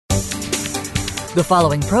The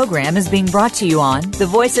following program is being brought to you on the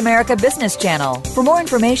Voice America Business Channel. For more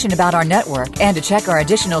information about our network and to check our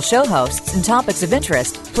additional show hosts and topics of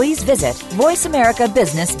interest, please visit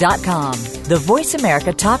voiceamericabusiness.com. The Voice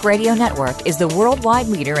America Talk Radio Network is the worldwide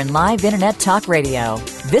leader in live Internet talk radio.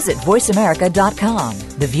 Visit voiceamerica.com.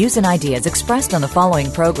 The views and ideas expressed on the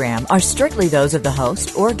following program are strictly those of the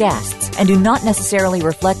host or guests and do not necessarily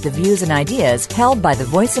reflect the views and ideas held by the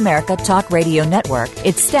Voice America Talk Radio Network,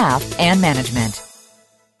 its staff, and management.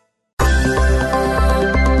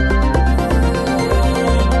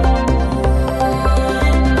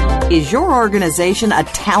 Is your organization a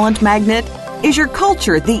talent magnet? Is your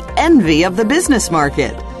culture the envy of the business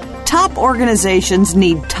market? Top organizations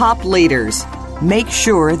need top leaders. Make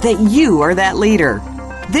sure that you are that leader.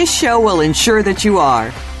 This show will ensure that you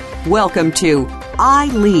are. Welcome to I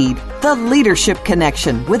Lead, the Leadership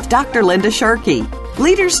Connection with Dr. Linda Sharkey.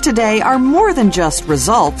 Leaders today are more than just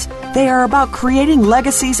results. They are about creating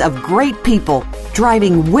legacies of great people,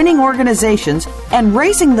 driving winning organizations, and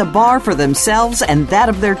raising the bar for themselves and that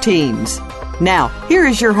of their teams. Now, here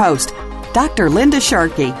is your host, Dr. Linda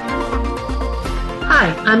Sharkey.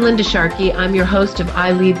 Hi, I'm Linda Sharkey. I'm your host of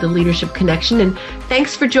I Lead the Leadership Connection, and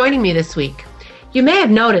thanks for joining me this week. You may have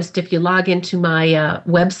noticed if you log into my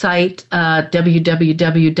website,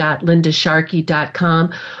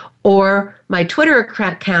 www.lindasharkey.com, or my Twitter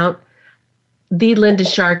account, The Linda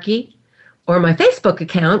Sharkey, or my Facebook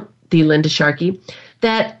account, The Linda Sharkey,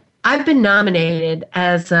 that I've been nominated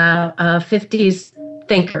as a 50s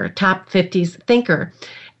thinker, top 50s thinker.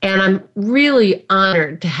 And I'm really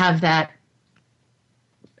honored to have that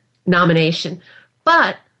nomination.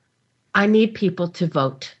 But I need people to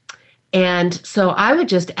vote. And so I would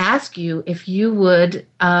just ask you if you would,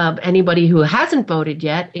 anybody who hasn't voted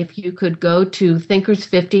yet, if you could go to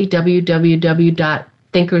Thinkers50,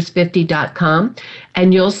 www.thinkers50.com,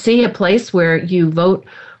 and you'll see a place where you vote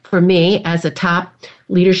for me as a top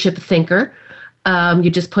leadership thinker. You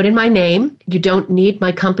just put in my name. You don't need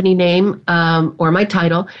my company name or my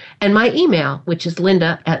title, and my email, which is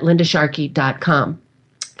linda@lindasharkey.com.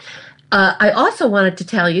 I also wanted to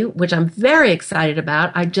tell you, which I'm very excited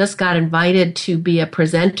about, I just got invited to be a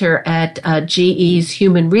presenter at GE's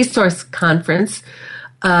Human Resource Conference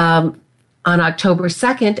on October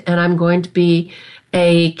 2nd, and I'm going to be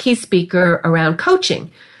a key speaker around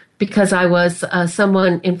coaching because I was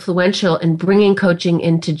someone influential in bringing coaching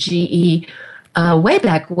into GE way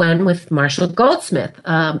back when with Marshall Goldsmith,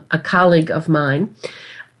 a colleague of mine,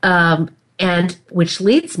 and which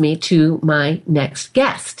leads me to my next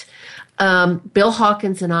guest. Bill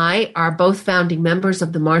Hawkins and I are both founding members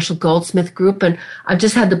of the Marshall Goldsmith Group, and I've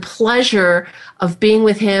just had the pleasure of being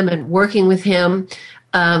with him and working with him.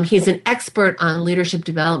 He's an expert on leadership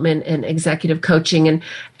development and executive coaching, and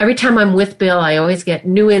every time I'm with Bill, I always get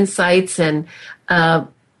new insights and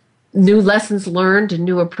new lessons learned and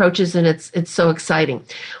new approaches, and it's so exciting.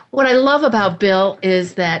 What I love about Bill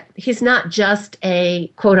is that he's not just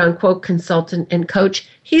a quote-unquote consultant and coach.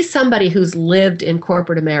 He's somebody who's lived in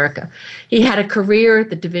corporate America. He had a career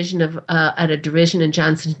at a division in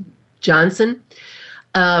Johnson.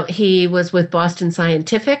 He was with Boston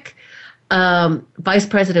Scientific, vice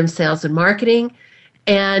president of sales and marketing,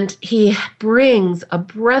 and he brings a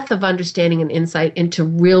breadth of understanding and insight into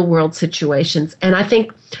real-world situations. And I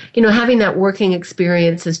think, having that working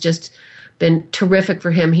experience has just been terrific for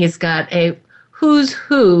him. He's got a who's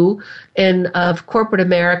who of corporate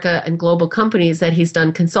America and global companies that he's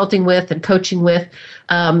done consulting with and coaching with,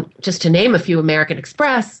 just to name a few: American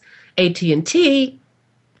Express, AT&T,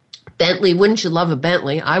 Bentley. Wouldn't you love a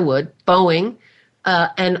Bentley? I would. Boeing,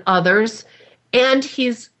 and others. And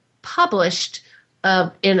he's published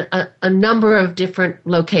in a number of different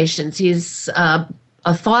locations. He's a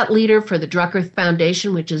thought leader for the Drucker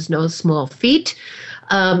Foundation, which is no small feat,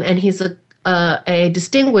 and he's a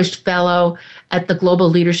distinguished fellow at the Global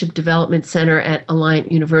Leadership Development Center at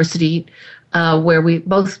Alliant University, where we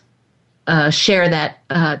both share that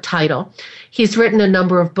title. He's written a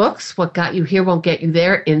number of books: What Got You Here Won't Get You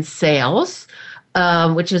There in Sales,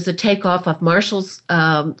 which is a takeoff of Marshall's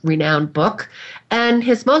renowned book, and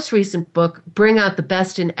his most recent book, Bring Out the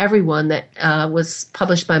Best in Everyone, that was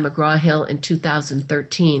published by McGraw-Hill in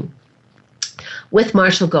 2013 with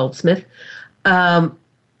Marshall Goldsmith.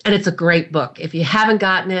 And it's a great book. If you haven't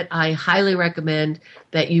gotten it, I highly recommend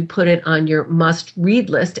that you put it on your must-read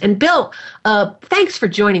list. And Bill, thanks for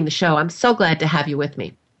joining the show. I'm so glad to have you with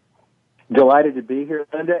me. Delighted to be here,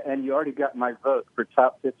 Linda, and you already got my vote for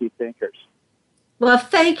top 50 thinkers. Well,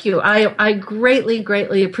 thank you. I greatly,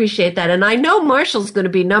 greatly appreciate that. And I know Marshall's going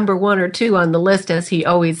to be number 1 or 2 on the list, as he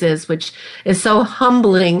always is, which is so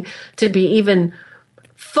humbling to be even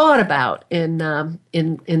thought about in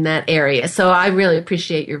that area. So I really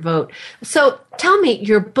appreciate your vote. So tell me,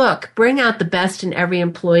 your book, Bring Out the Best in Every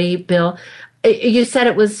Employee, Bill. You said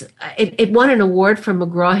it won an award from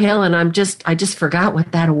McGraw-Hill, and I just forgot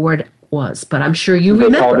what that award was, but I'm sure you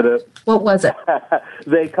remember. What was it?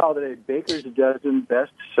 They called it a Baker's Dozen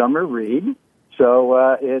Best Summer Read.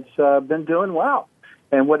 So it's been doing well.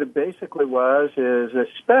 And what it basically was is,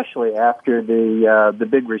 especially after the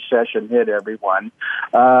big recession hit everyone,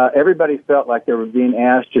 everybody felt like they were being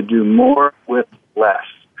asked to do more with less.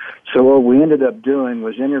 So what we ended up doing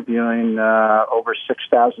was interviewing over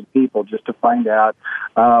 6,000 people just to find out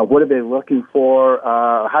what are they looking for,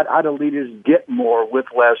 how do leaders get more with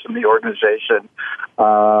less in the organization,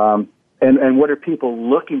 and what are people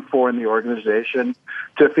looking for in the organization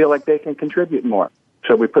to feel like they can contribute more.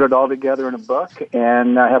 So we put it all together in a book,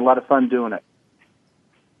 and I had a lot of fun doing it.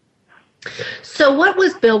 So what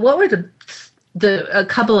were a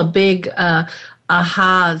couple of big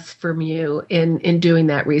ahas from you in doing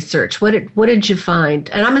that research? What did you find?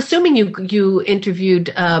 And I'm assuming you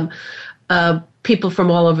interviewed people from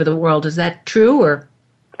all over the world. Is that true? Or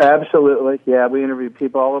absolutely, yeah. We interviewed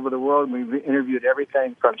people all over the world. We interviewed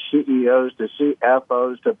everything from CEOs to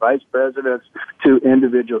CFOs to vice presidents to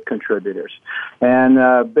individual contributors.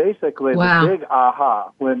 And basically, wow. The big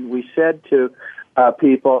aha when we said to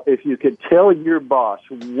people, if you could tell your boss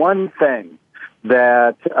one thing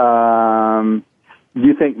that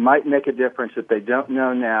you think might make a difference that they don't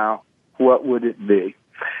know now, what would it be?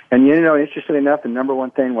 And interestingly enough, the number one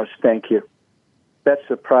thing was thank you. That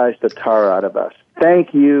surprised the tar out of us.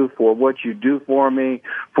 Thank you for what you do for me,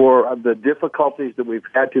 for the difficulties that we've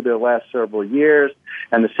had through the last several years.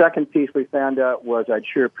 And the second piece we found out was I'd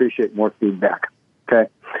sure appreciate more feedback,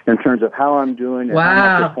 okay, in terms of how I'm doing and wow.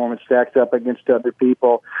 how my performance stacks up against other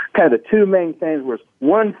people. Kind of the two main things was,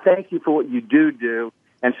 one, thank you for what you do,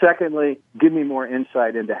 and secondly, give me more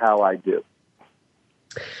insight into how I do.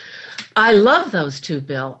 I love those two,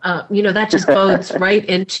 Bill. That just bodes right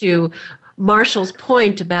into Marshall's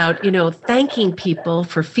point about, thanking people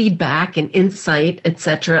for feedback and insight, et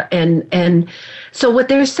cetera. And so what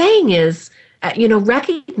they're saying is,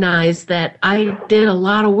 recognize that I did a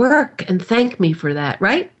lot of work and thank me for that,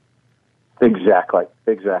 right? Exactly.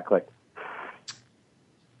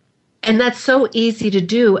 And that's so easy to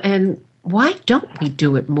do. And why don't we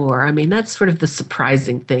do it more? I mean, that's sort of the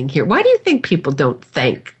surprising thing here. Why do you think people don't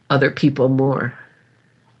thank other people more?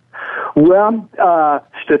 Well,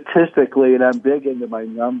 statistically, and I'm big into my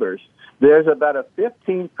numbers, there's about a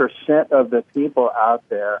 15% of the people out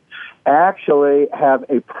there actually have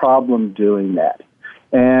a problem doing that.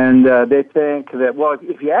 And they think that, well,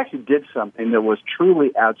 if you actually did something that was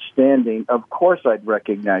truly outstanding, of course I'd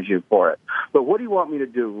recognize you for it. But what do you want me to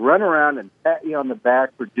do? Run around and pat you on the back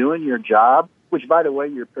for doing your job, which, by the way,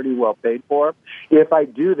 you're pretty well paid for? If I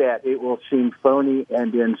do that, it will seem phony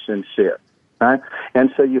and insincere. Right?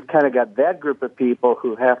 And so you've kind of got that group of people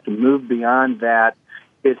who have to move beyond that.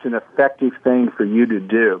 It's an effective thing for you to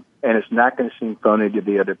do, and it's not going to seem phony to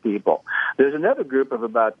the other people. There's another group of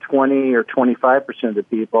about 20 or 25% of the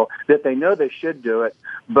people that they know they should do it,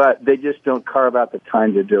 but they just don't carve out the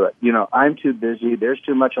time to do it. I'm too busy. There's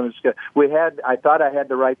too much on the schedule. I thought I had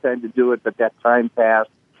the right time to do it, but that time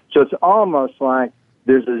passed. So it's almost like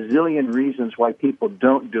there's a zillion reasons why people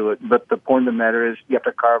don't do it, but the point of the matter is you have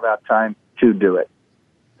to carve out time to do it.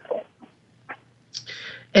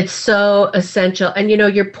 It's so essential. And,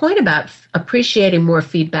 your point about appreciating more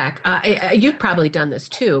feedback, you've probably done this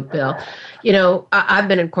too, Bill. I've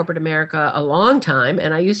been in corporate America a long time,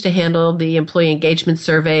 and I used to handle the employee engagement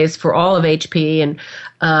surveys for all of HP and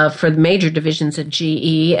for the major divisions at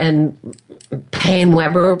GE and Payne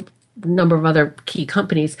Weber, a number of other key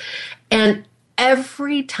companies. And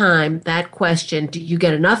every time that question, do you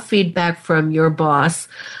get enough feedback from your boss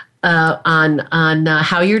on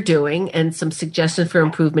how you're doing and some suggestions for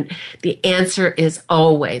improvement, the answer is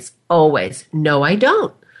always, no, I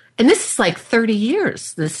don't. And this is like 30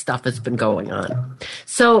 years this stuff has been going on.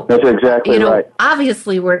 So that's exactly right.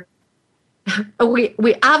 Obviously we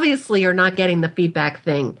obviously are not getting the feedback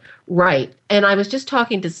thing right. And I was just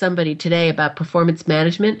talking to somebody today about performance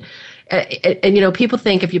management. And people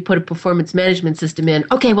think if you put a performance management system in,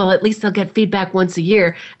 okay, well, at least they'll get feedback once a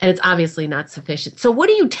year, and it's obviously not sufficient. So what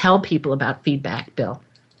do you tell people about feedback, Bill?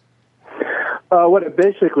 What I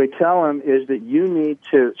basically tell them is that you need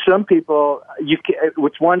to, some people,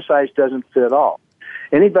 which one size doesn't fit all.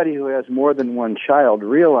 Anybody who has more than one child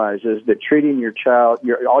realizes that treating your child,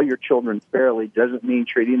 all your children fairly doesn't mean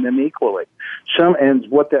treating them equally. And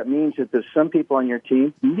what that means is that some people on your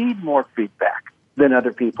team need more feedback. than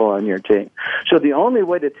other people on your team. So the only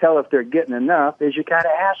way to tell if they're getting enough is you got to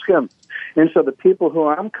ask them. And so the people who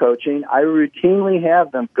I'm coaching, I routinely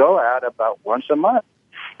have them go out about once a month,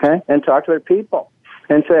 okay, and talk to their people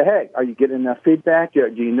and say, hey, are you getting enough feedback?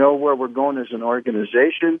 Do you know where we're going as an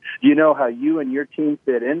organization? Do you know how you and your team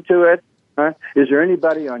fit into it? Is there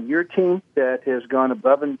anybody on your team that has gone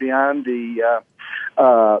above and beyond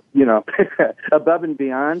above and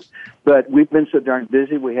beyond, but we've been so darn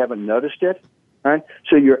busy we haven't noticed it? Right?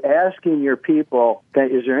 So you're asking your people,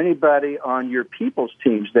 okay, is there anybody on your people's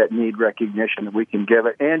teams that need recognition that we can give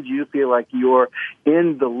it? And do you feel like you're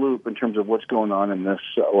in the loop in terms of what's going on in this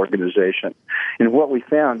organization? And what we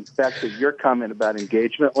found, back to your comment about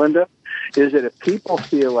engagement, Linda, is that if people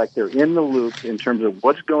feel like they're in the loop in terms of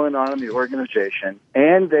what's going on in the organization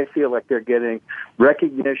and they feel like they're getting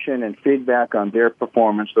recognition and feedback on their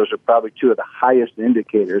performance, those are probably two of the highest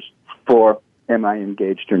indicators for am I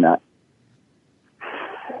engaged or not.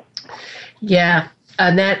 Yeah,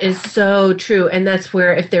 that is so true. And that's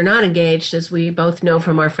where if they're not engaged, as we both know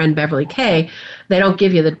from our friend Beverly Kay, they don't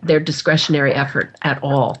give you their discretionary effort at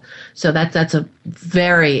all. So that's a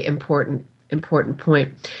very important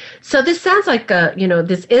point. So this sounds like,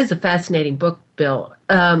 this is a fascinating book, Bill.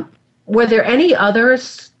 Were there any other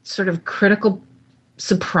sort of critical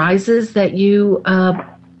surprises that you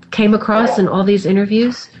came across in all these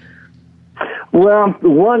interviews? Well,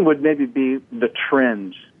 one would maybe be the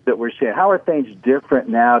trends that we're seeing. How are things different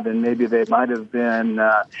now than maybe they might have been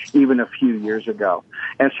even a few years ago?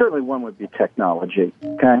 And certainly one would be technology,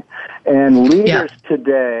 okay? And leaders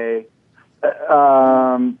today,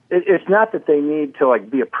 it's not that they need to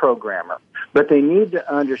be a programmer, but they need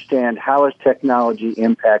to understand how is technology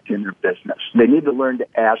impacting their business. They need to learn to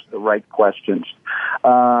ask the right questions.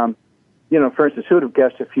 For instance, who would have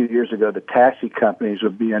guessed a few years ago that taxi companies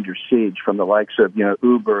would be under siege from the likes of,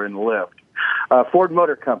 Uber and Lyft? Ford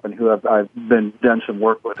Motor Company, who I've done some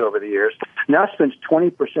work with over the years, now spends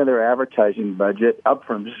 20% of their advertising budget, up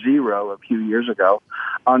from zero a few years ago,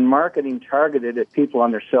 on marketing targeted at people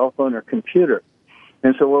on their cell phone or computer.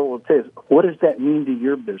 And so what we'll say is, what does that mean to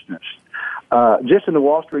your business? Just in the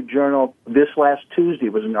Wall Street Journal this last Tuesday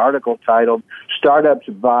was an article titled, Startups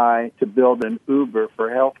Buy to Build an Uber for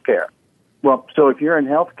Healthcare. Well, so if you're in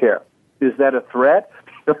healthcare, is that a threat?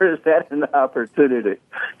 Or is that an opportunity?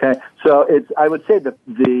 Okay, so I would say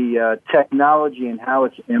the technology and how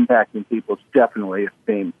it's impacting people is definitely a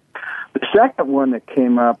theme. The second one that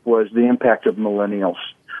came up was the impact of millennials.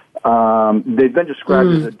 They've been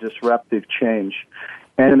described as a disruptive change.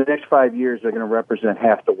 And in the next 5 years, they're going to represent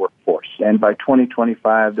half the workforce. And by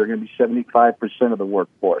 2025, they're going to be 75% of the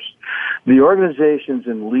workforce. The organizations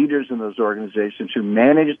and leaders in those organizations who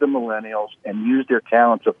manage the millennials and use their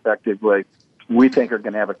talents effectively, we think are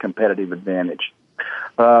going to have a competitive advantage.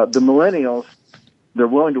 The millennials, they're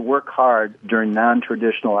willing to work hard during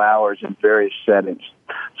non-traditional hours in various settings.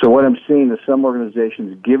 So what I'm seeing is some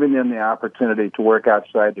organizations giving them the opportunity to work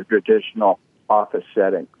outside their traditional office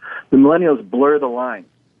setting. The millennials blur the line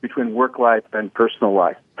between work life and personal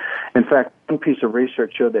life. In fact, one piece of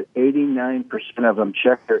research showed that 89% of them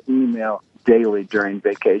check their email daily during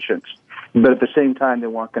vacations. But at the same time, they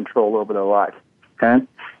want control over their life. Okay?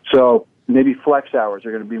 So maybe flex hours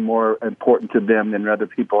are going to be more important to them than other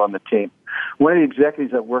people on the team. One of the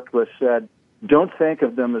executives I worked with said, don't think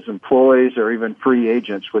of them as employees or even free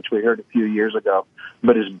agents, which we heard a few years ago,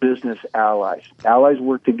 but as business allies. Allies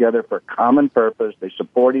work together for a common purpose. They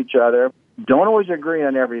support each other. Don't always agree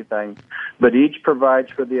on everything, but each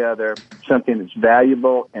provides for the other something that's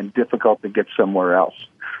valuable and difficult to get somewhere else.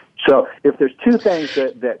 So if there's two things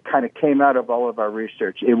that kind of came out of all of our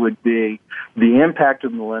research, it would be the impact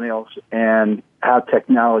of millennials and how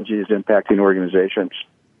technology is impacting organizations.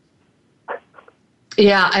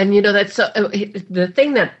 Yeah, and that's the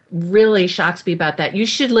thing that really shocks me about that. You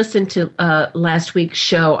should listen to last week's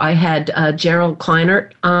show. I had Gerald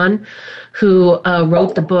Kleinert on, who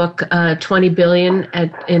wrote the book 20 Billion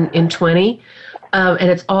in 20. And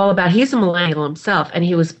it's all about, he's a millennial himself, and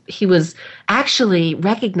he was actually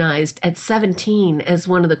recognized at 17 as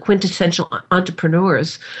one of the quintessential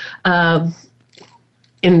entrepreneurs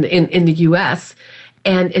in the U.S.,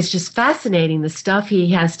 and it's just fascinating the stuff he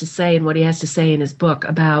has to say and what he has to say in his book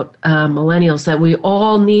about millennials that we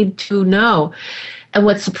all need to know. And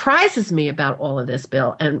what surprises me about all of this,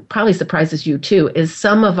 Bill, and probably surprises you too, is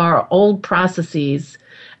some of our old processes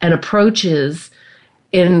and approaches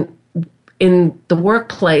in the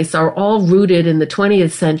workplace are all rooted in the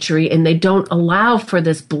 20th century, and they don't allow for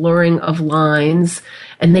this blurring of lines,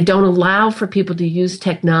 and they don't allow for people to use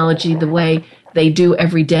technology the way they do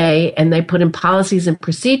every day, and they put in policies and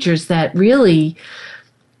procedures that really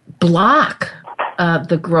block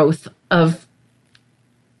the growth of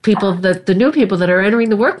people, the new people that are entering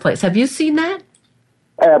the workplace. Have you seen that?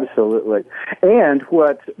 Absolutely. And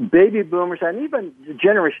what baby boomers and even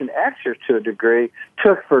Generation Xers to a degree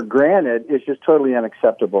took for granted is just totally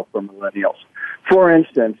unacceptable for millennials. For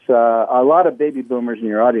instance, a lot of baby boomers in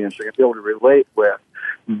your audience are going to be able to relate with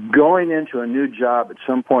going into a new job at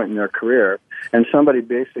some point in their career, and somebody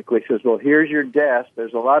basically says, well, here's your desk.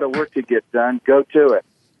 There's a lot of work to get done. Go to it.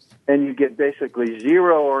 And you get basically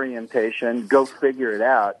zero orientation. Go figure it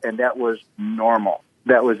out. And that was normal.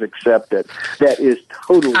 That was accepted. That is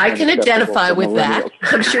totally I can identify with that.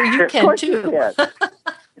 I'm sure you can, too.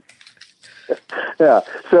 Yeah.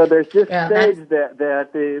 So there's this stage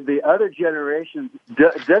that the other generation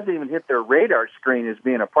doesn't even hit their radar screen as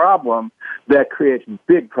being a problem that creates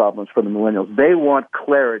big problems for the millennials. They want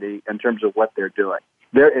clarity in terms of what they're doing.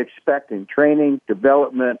 They're expecting training,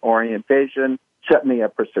 development, orientation, set me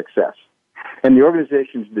up for success. And the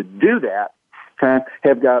organizations that do that have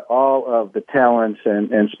got all of the talents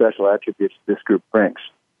and special attributes this group brings.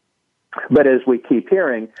 But as we keep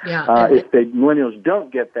hearing, if the millennials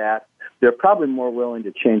don't get that, they're probably more willing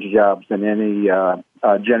to change jobs than any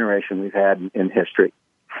generation we've had in history.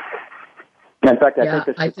 In fact, I think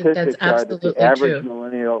the statistics are that the average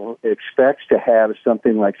millennial expects to have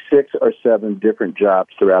something like 6 or 7 different jobs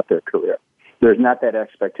throughout their career. There's not that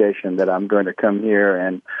expectation that I'm going to come here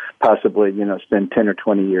and possibly, spend 10 or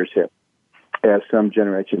 20 years here, as some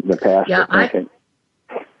generations in the past are thinking.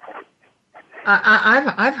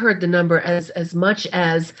 I've heard the number as much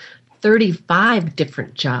as 35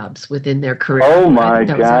 different jobs within their career. Oh my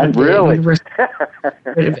God! Really?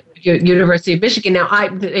 University of Michigan. Now,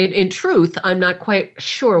 in truth, I'm not quite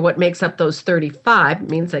sure what makes up those 35. It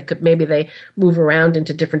means they move around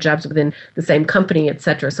into different jobs within the same company, et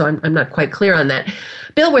cetera. So I'm not quite clear on that.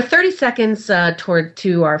 Bill, we're 30 seconds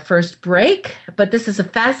to our first break, but this is a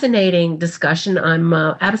fascinating discussion. I'm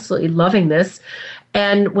absolutely loving this.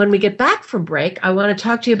 And when we get back from break, I want to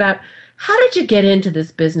talk to you about how did you get into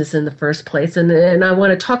this business in the first place? And I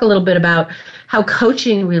want to talk a little bit about how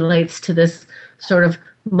coaching relates to this sort of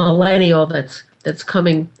millennial that's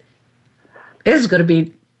coming. This is going to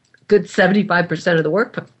be good 75% of the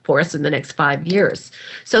workforce in the next 5 years.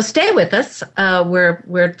 So stay with us.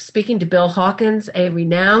 We're speaking to Bill Hawkins, a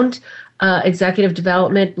renowned executive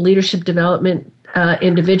development, leadership development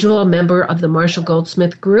individual, a member of the Marshall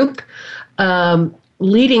Goldsmith Group,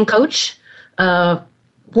 leading coach,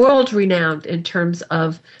 world-renowned in terms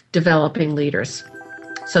of developing leaders.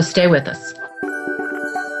 So stay with us.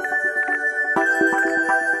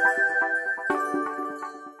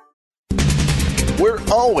 We're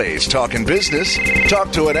always talking business.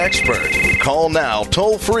 Talk to an expert. Call now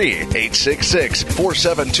toll-free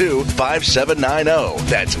 866-472-5790.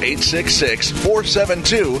 That's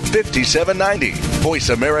 866-472-5790. Voice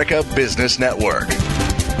America Business Network.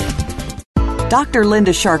 Dr.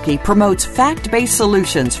 Linda Sharkey promotes fact-based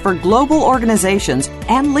solutions for global organizations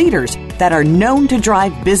and leaders that are known to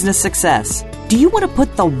drive business success. Do you want to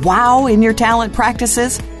put the wow in your talent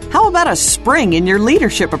practices? How about a spring in your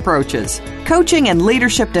leadership approaches? Coaching and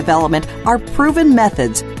leadership development are proven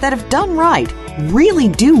methods that, if done right, really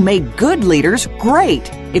do make good leaders great.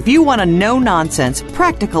 If you want a no-nonsense,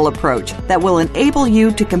 practical approach that will enable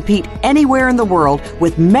you to compete anywhere in the world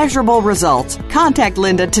with measurable results, contact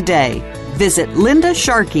Linda today. Visit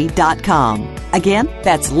lindasharkey.com. Again,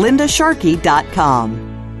 that's lindasharkey.com.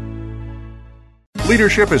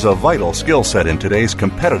 Leadership is a vital skill set in today's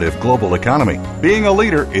competitive global economy. Being a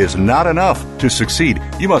leader is not enough. To succeed,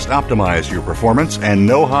 you must optimize your performance and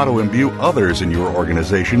know how to imbue others in your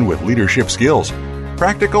organization with leadership skills.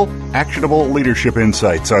 Practical, actionable leadership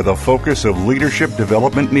insights are the focus of Leadership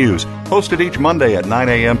Development News, hosted each Monday at 9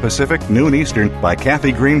 a.m. Pacific, noon Eastern, by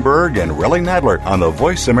Kathy Greenberg and Relly Nadler on the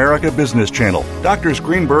Voice America Business Channel. Doctors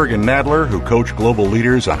Greenberg and Nadler, who coach global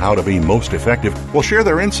leaders on how to be most effective, will share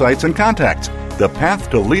their insights and contacts. The path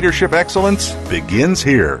to leadership excellence begins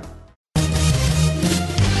here.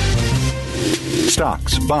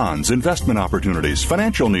 Stocks, bonds, investment opportunities,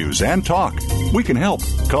 financial news, and talk. We can help.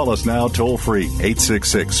 Call us now toll-free,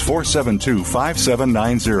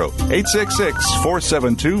 866-472-5790,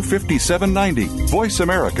 866-472-5790. Voice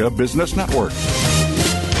America Business Network.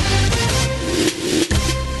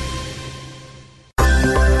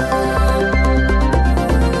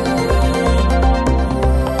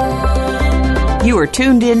 You are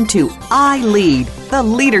tuned in to I Lead, the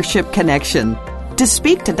Leadership Connection. To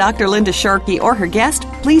speak to Dr. Linda Sharkey or her guest,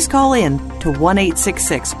 please call in to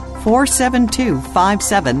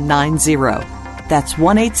 1-866-472-5790. That's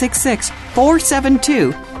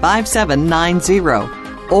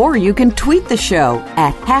 1-866-472-5790. Or you can tweet the show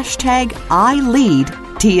at #ILeadTLC.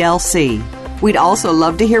 We'd also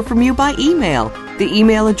love to hear from you by email. The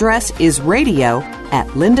email address is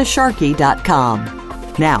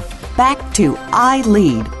radio@lindasharkey.com. Now, back to I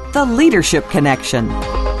Lead, the Leadership Connection.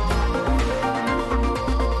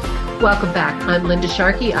 Welcome back. I'm Linda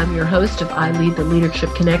Sharkey. I'm your host of I Lead, the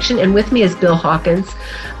Leadership Connection. And with me is Bill Hawkins,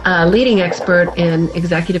 leading expert in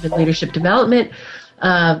executive and leadership development,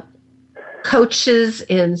 coaches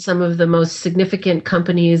in some of the most significant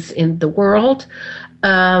companies in the world,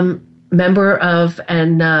 member of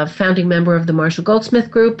and founding member of the Marshall Goldsmith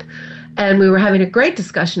Group. And we were having a great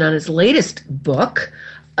discussion on his latest book,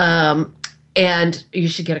 and you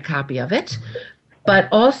should get a copy of it. But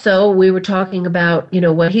also we were talking about,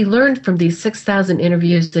 what he learned from these 6,000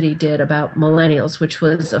 interviews that he did about millennials, which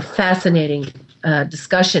was a fascinating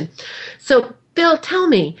discussion. So, Bill, tell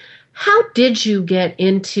me, how did you get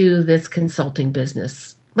into this consulting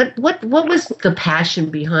business? What was the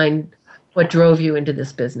passion behind what drove you into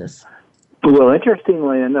this business? Well,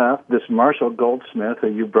 interestingly enough, this Marshall Goldsmith, who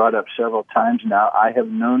you brought up several times now, I have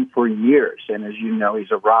known for years. And as you know, he's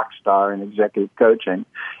a rock star in executive coaching.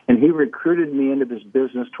 And he recruited me into this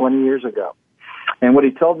business 20 years ago. And what he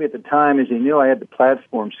told me at the time is he knew I had the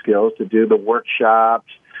platform skills to do the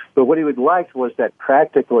workshops. But what he would like was that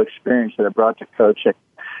practical experience that I brought to coaching.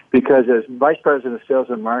 Because as vice president of sales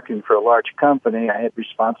and marketing for a large company, I had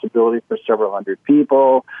responsibility for several hundred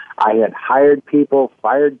people. I had hired people,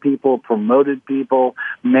 fired people, promoted people,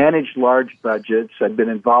 managed large budgets. I'd been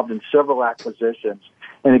involved in several acquisitions.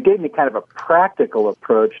 And it gave me kind of a practical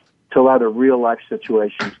approach to a lot of real-life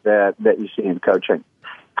situations that you see in coaching.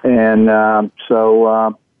 And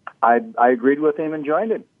so I agreed with him and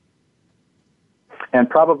joined him. And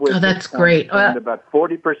probably that's great. Spend about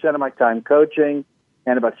 40% of my time coaching,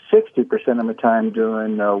 and about 60% of my time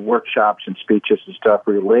doing workshops and speeches and stuff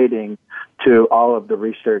relating to all of the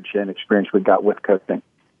research and experience we got with coaching.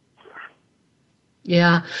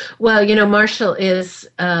 Yeah. Well, Marshall is,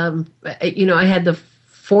 I had the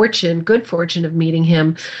good fortune of meeting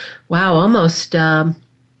him, almost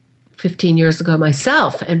 15 years ago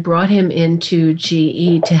myself, and brought him into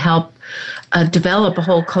GE to help develop a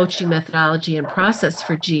whole coaching methodology and process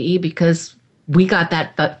for GE, because we got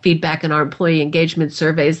that feedback in our employee engagement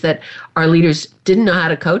surveys that our leaders didn't know how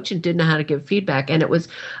to coach and didn't know how to give feedback. And it was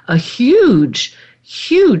a huge,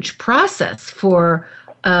 huge process for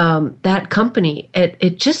that company.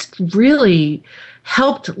 It just really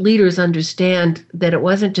helped leaders understand that it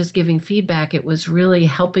wasn't just giving feedback, it was really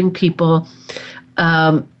helping people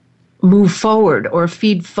move forward or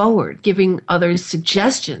feed forward, giving others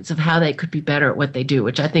suggestions of how they could be better at what they do,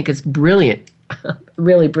 which I think is brilliant,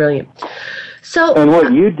 really brilliant. So, and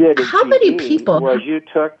what you did at how GE many people was you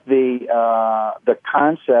took the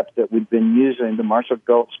concept that we've been using, the Marshall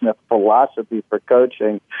Goldsmith philosophy for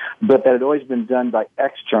coaching, but that had always been done by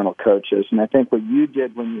external coaches. And I think what you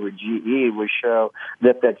did when you were GE was show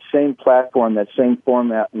that same platform, that same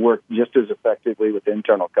format worked just as effectively with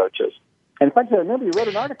internal coaches. And in fact, I remember you wrote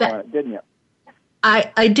an article on it, didn't you?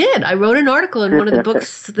 I did. I wrote an article in one of the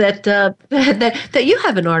books that you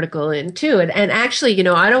have an article in too. And actually,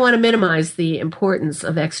 I don't want to minimize the importance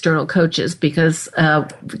of external coaches, because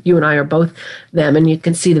you and I are both them, and you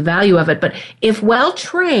can see the value of it. But if well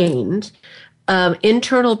trained,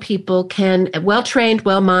 internal people well trained,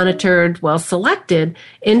 well monitored, well selected,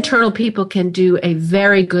 internal people can do a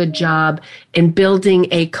very good job in building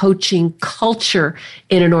a coaching culture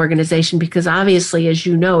in an organization. Because obviously, as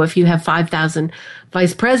you know, if you have 5,000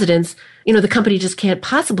 vice presidents, the company just can't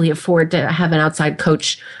possibly afford to have an outside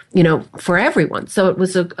coach, for everyone. So it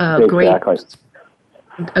was a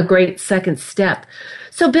great second step.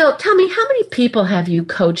 So, Bill, tell me, how many people have you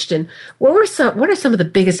coached, and what are some of the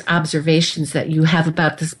biggest observations that you have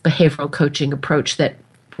about this behavioral coaching approach that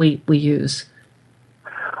we use?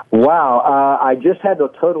 Wow, I just had to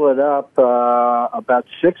total it up about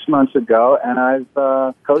 6 months ago, and I've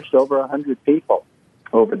coached over 100 people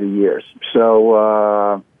over the years.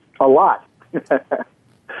 So, a lot.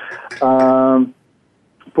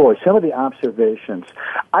 Boy, some of the observations.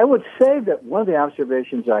 I would say that one of the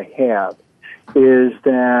observations I have is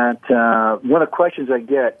that one of the questions I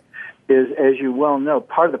get is, as you well know,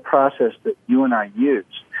 part of the process that you and I use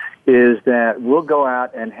is that we'll go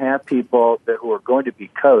out and have people who are going to be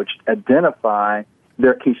coached identify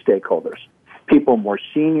their key stakeholders, people more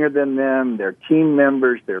senior than them, their team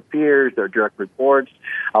members, their peers, their direct reports,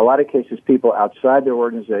 a lot of cases people outside their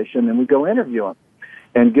organization, and we go interview them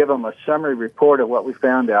and give them a summary report of what we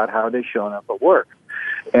found out, how they showing up at work.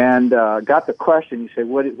 And got the question, you say,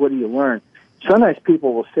 what do you learn? Sometimes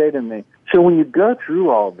people will say to me, so when you go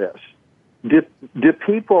through all this, do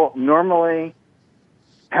people normally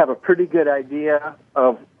have a pretty good idea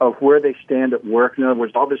of where they stand at work? In other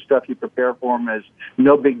words, all this stuff you prepare for them is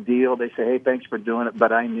no big deal. They say, hey, thanks for doing it,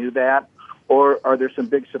 but I knew that. Or are there some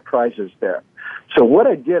big surprises there? So what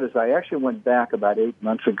I did is I actually went back about 8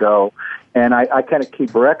 months ago, and I kind of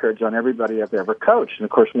keep records on everybody I've ever coached. And,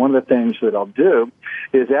 of course, one of the things that I'll do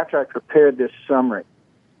is after I prepared this summary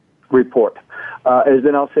report, is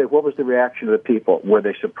then I'll say, what was the reaction of the people? Were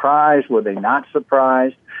they surprised? Were they not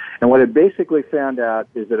surprised? And what I basically found out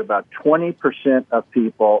is that about 20% of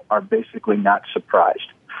people are basically not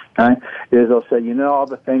surprised. Okay? Is they'll say, all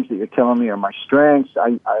the things that you're telling me are my strengths.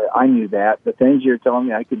 I knew that. The things you're telling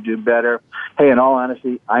me I could do better. Hey, in all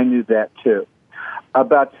honesty, I knew that too.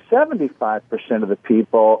 About 75% of the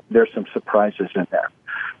people, there's some surprises in there.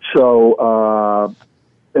 So,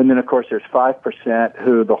 and then of course there's 5%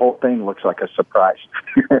 who the whole thing looks like a surprise.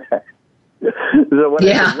 So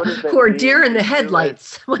who are deer in the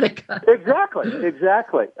headlights. Exactly.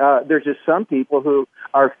 There's just some people who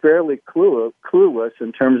are fairly clueless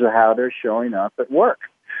in terms of how they're showing up at work.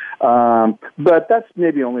 But that's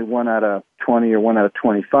maybe only 1 out of 20 or 1 out of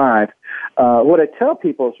 25. What I tell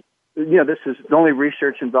people is, this is only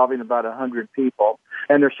research involving about 100 people,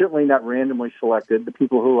 and they're certainly not randomly selected. The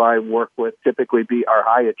people who I work with typically are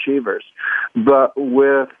high achievers. But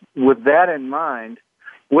with that in mind,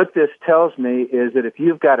 what this tells me is that if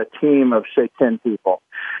you've got a team of, say, 10 people,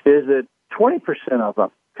 is that 20% of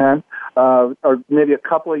them, or maybe a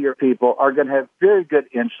couple of your people, are going to have very good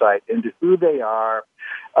insight into who they are,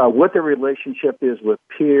 what their relationship is with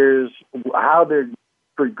peers, how they're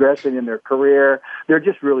progressing in their career. They're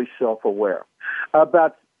just really self-aware.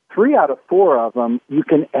 About 3 out of 4 of them, you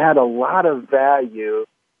can add a lot of value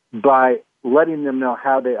by letting them know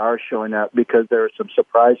how they are showing up, because there are some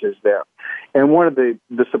surprises there. And one of the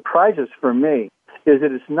surprises for me is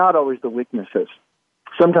that it's not always the weaknesses.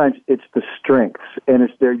 Sometimes it's the strengths, and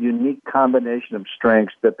it's their unique combination of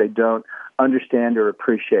strengths that they don't understand or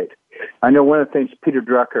appreciate. I know one of the things Peter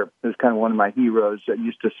Drucker, who's kind of one of my heroes,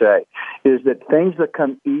 used to say, is that things that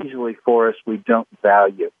come easily for us, we don't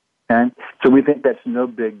value. Okay? So we think that's no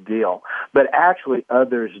big deal. But actually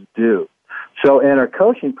others do. So in our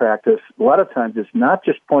coaching practice, a lot of times it's not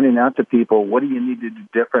just pointing out to people, what do you need to do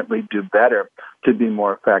differently, do better to be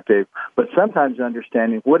more effective, but sometimes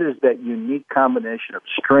understanding what is that unique combination of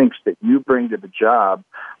strengths that you bring to the job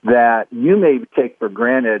that you may take for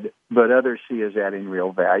granted, but others see as adding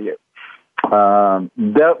real value.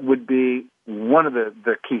 That would be one of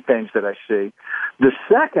the key things that I see. The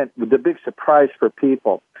second, the big surprise for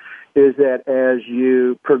people, is that as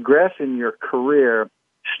you progress in your career,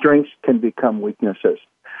 strengths can become weaknesses.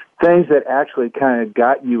 Things that actually kind of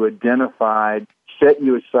got you identified, set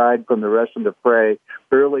you aside from the rest of the fray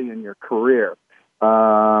early in your career.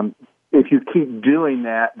 If you keep doing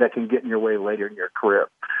that, that can get in your way later in your career.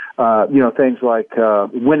 Things like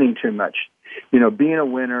winning too much. Being a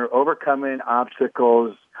winner, overcoming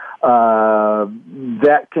obstacles,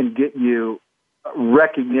 that can get you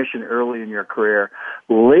recognition early in your career.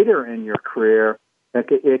 Later in your career,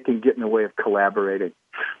 it can get in the way of collaborating.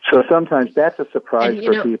 So sometimes that's a surprise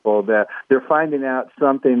for people, that they're finding out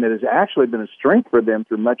something that has actually been a strength for them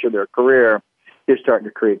through much of their career is starting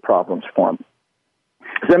to create problems for them.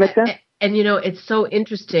 Does that make sense? And it's so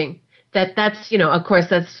interesting that's of course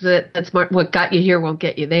that's what got you here won't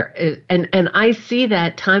get you there. And I see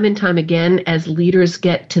that time and time again as leaders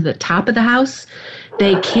get to the top of the house,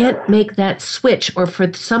 they can't make that switch, or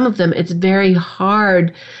for some of them it's very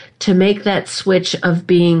hard to make that switch of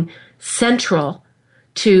being central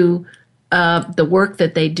to the work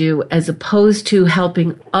that they do, as opposed to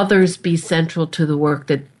helping others be central to the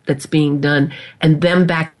work that's being done, and them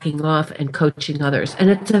backing off and coaching others. And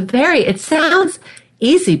it sounds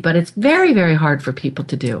easy, but it's very, very hard for people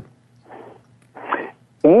to do.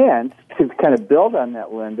 And to kind of build on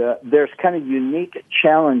that, Linda, there's kind of unique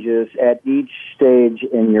challenges at each stage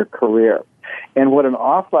in your career. And what an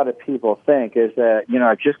awful lot of people think is that,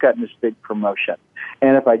 I've just gotten this big promotion.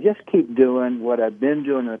 And if I just keep doing what I've been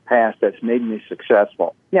doing in the past, that's made me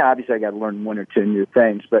successful. Yeah, obviously I got to learn 1 or 2 new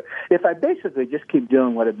things. But if I basically just keep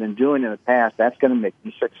doing what I've been doing in the past, that's going to make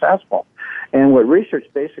me successful. And what research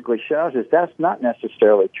basically shows is that's not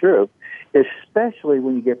necessarily true, especially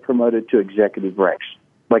when you get promoted to executive ranks,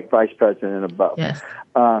 like vice president and above. Yes.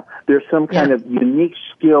 There's some kind of unique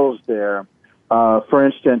skills there. For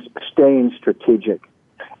instance, staying strategic.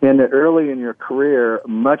 And that early in your career,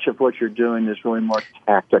 much of what you're doing is really more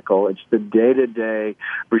tactical. It's the day-to-day,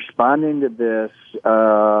 responding to this,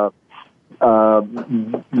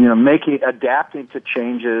 adapting to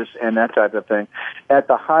changes and that type of thing. At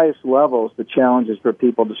the highest levels, the challenge is for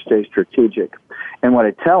people to stay strategic. And what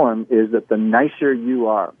I tell them is that the nicer you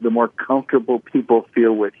are, the more comfortable people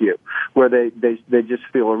feel with you, where they just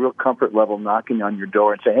feel a real comfort level knocking on your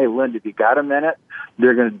door and say, hey, Linda, have you got a minute?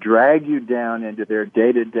 They're going to drag you down into their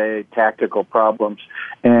day-to-day tactical problems,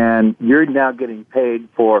 and you're now getting paid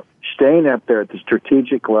for staying up there at the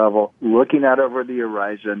strategic level, looking out over the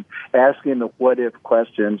horizon, asking the what-if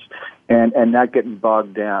questions, and not getting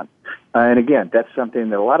bogged down. And again, that's something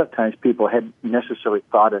that a lot of times people hadn't necessarily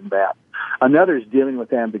thought in that. Another is dealing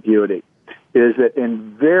with ambiguity. Is that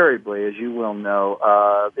invariably, as you well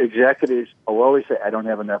know, executives will always say, I don't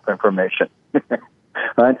have enough information.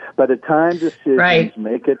 Right? By the time decisions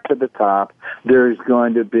make it to the top, there's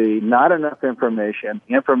going to be not enough information.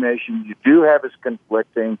 The information you do have is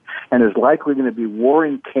conflicting, and there's likely going to be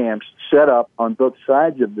warring camps set up on both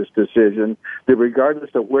sides of this decision that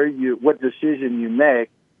regardless of what decision you make,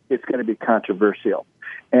 it's going to be controversial.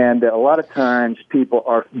 And a lot of times people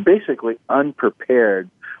are basically unprepared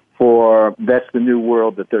for that's the new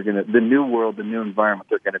world that the new environment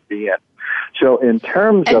they're going to be in. So in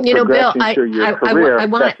terms of progressing Bill, through your career, I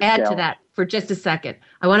want to add to that for just a second.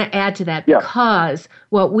 I want to add to that because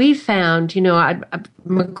what we found,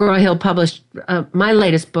 McGraw-Hill published my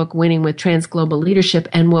latest book, Winning with Transglobal Leadership,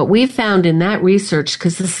 and what we found in that research,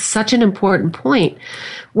 because this is such an important point,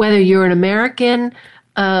 whether you're an American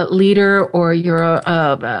leader or you're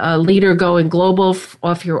a leader going global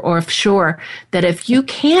off your offshore, that if you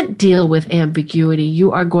can't deal with ambiguity,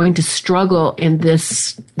 you are going to struggle in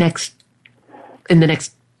the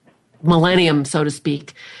next millennium, so to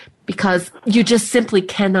speak, because you just simply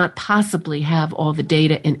cannot possibly have all the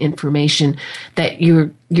data and information that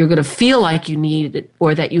you're going to feel like you need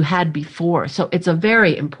or that you had before. So it's a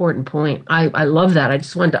very important point. I love that. I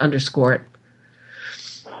just wanted to underscore it.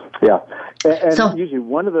 Yeah. And so, usually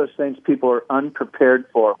one of those things people are unprepared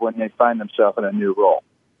for when they find themselves in a new role.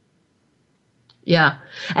 Yeah.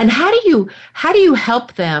 And how do you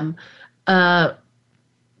help them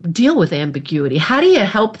deal with ambiguity? How do you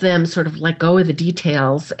help them sort of let go of the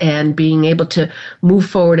details and being able to move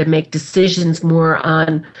forward and make decisions more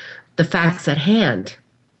on the facts at hand?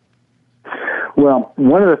 Well,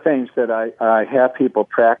 one of the things that I have people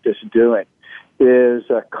practice doing is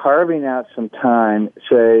carving out some time,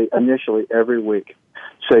 say, initially every week.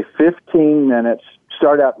 Say 15 minutes.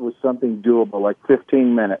 Start out with something doable, like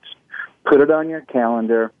 15 minutes. Put it on your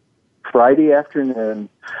calendar, Friday afternoon.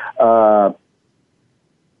 Close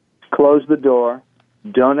the door.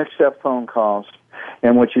 Don't accept phone calls.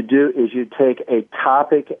 And what you do is you take a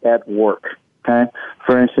topic at work. Okay?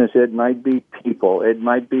 For instance, it might be people. It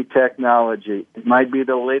might be technology. It might be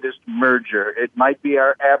the latest merger. It might be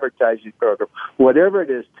our advertising program. Whatever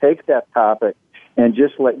it is, take that topic and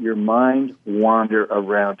just let your mind wander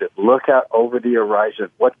around it. Look out over the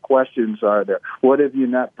horizon. What questions are there? What have you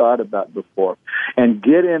not thought about before? And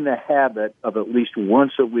get in the habit of at least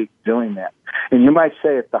once a week doing that. And you might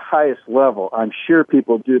say at the highest level, I'm sure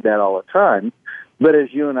people do that all the time, but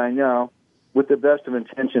as you and I know, with the best of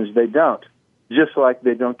intentions, they don't. Just like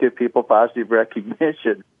they don't give people positive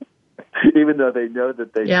recognition, even though they know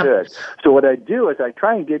that they should. So what I do is I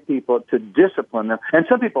try and get people to discipline them. And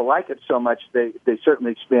some people like it so much they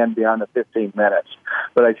certainly expand beyond the 15 minutes.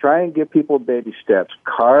 But I try and give people baby steps.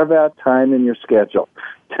 Carve out time in your schedule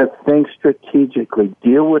to think strategically,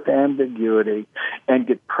 deal with ambiguity, and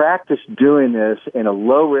get practice doing this in a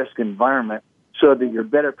low-risk environment so that you're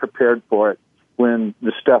better prepared for it when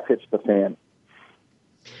the stuff hits the fan.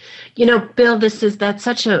 Bill, that's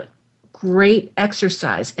such a great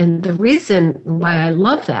exercise. And the reason why I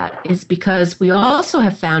love that is because we also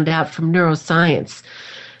have found out from neuroscience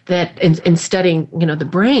that in studying, the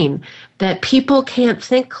brain, that people can't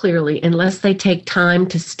think clearly unless they take time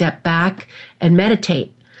to step back and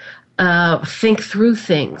meditate, think through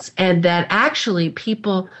things, and that actually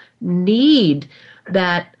people need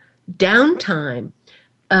that downtime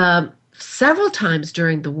several times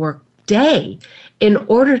during the work day in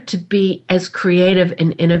order to be as creative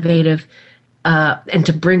and innovative and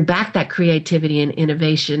to bring back that creativity and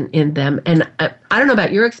innovation in them. And I don't know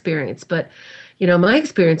about your experience, but my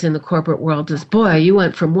experience in the corporate world is, boy, you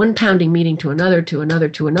went from one pounding meeting to another, to another,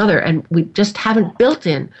 to another, and we just haven't built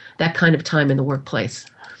in that kind of time in the workplace.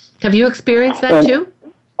 Have you experienced that too?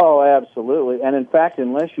 Oh, absolutely. And in fact,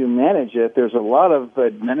 unless you manage it, there's a lot of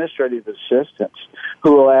administrative assistants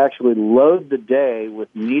who will actually load the day with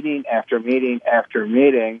meeting after meeting after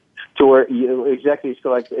meeting to where executives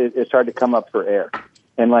feel like it's hard to come up for air.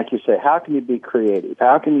 And like you say, how can you be creative?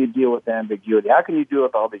 How can you deal with ambiguity? How can you deal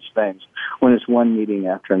with all these things when it's one meeting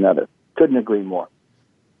after another? Couldn't agree more.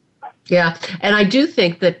 Yeah, and I do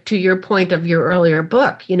think that, to your point of your earlier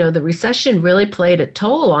book, the recession really played a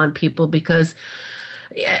toll on people because,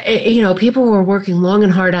 people were working long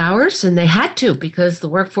and hard hours, and they had to because the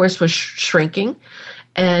workforce was shrinking,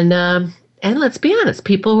 and let's be honest,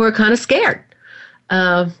 people were kind of scared,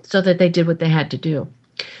 so that they did what they had to do.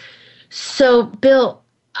 So, Bill,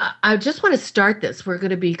 I just want to start this. We're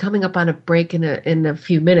going to be coming up on a break in a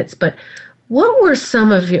few minutes, but what was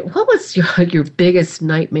your biggest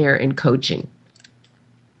nightmare in coaching?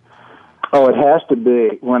 Oh, it has to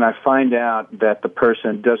be when I find out that the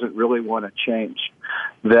person doesn't really want to change.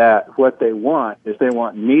 That what they want is they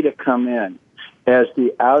want me to come in as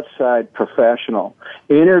the outside professional,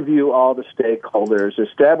 interview all the stakeholders,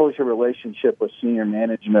 establish a relationship with senior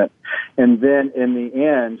management, and then in the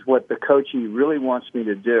end, what the coachee really wants me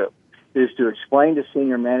to do is to explain to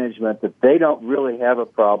senior management that they don't really have a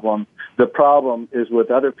problem. The problem is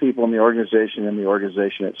with other people in the organization and the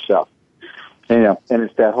organization itself. And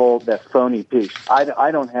it's that phony piece.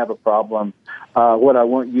 I don't have a problem. What I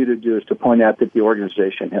want you to do is to point out that the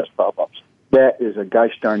organization has problems. That is a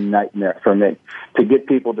gosh darn nightmare for me, to get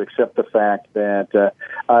people to accept the fact that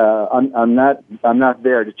I'm not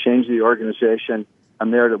there to change the organization.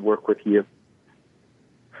 I'm there to work with you.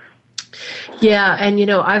 Yeah, and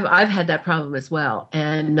I've had that problem as well.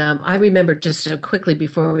 And I remember just quickly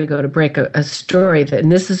before we go to break a story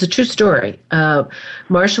and this is a true story.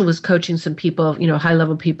 Marshall was coaching some people, high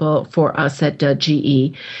level people for us at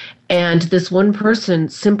GE, and this one person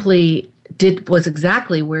simply was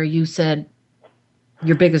exactly where you said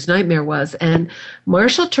your biggest nightmare was. And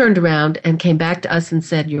Marshall turned around and came back to us and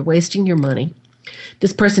said, "You're wasting your money.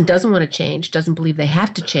 This person doesn't want to change, doesn't believe they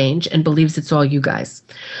have to change, and believes it's all you guys."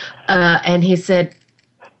 And he said,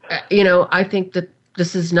 I think that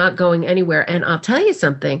this is not going anywhere. And I'll tell you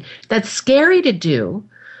something, that's scary to do.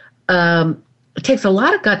 It takes a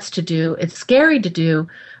lot of guts to do. It's scary to do.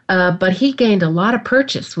 But he gained a lot of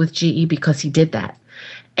purchase with GE because he did that.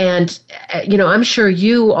 And, I'm sure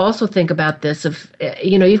you also think about this of,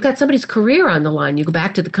 you've got somebody's career on the line. You go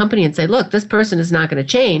back to the company and say, look, this person is not going to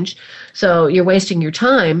change. So you're wasting your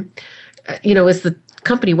time. Is the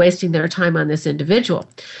company wasting their time on this individual?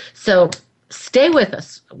 So stay with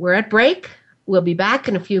us. We're at break. We'll be back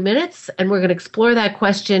in a few minutes, and we're going to explore that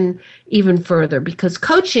question even further because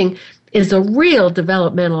coaching is a real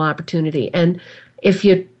developmental opportunity. And if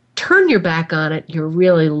you turn your back on it, you're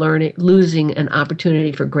really losing an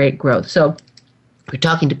opportunity for great growth. So we're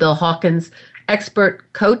talking to Bill Hawkins,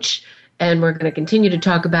 expert coach, and we're going to continue to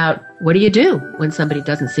talk about what do you do when somebody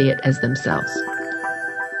doesn't see it as themselves.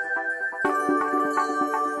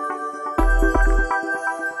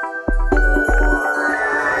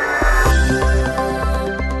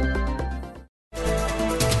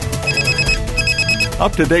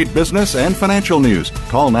 Up-to-date business and financial news.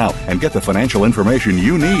 Call now and get the financial information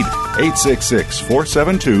you need.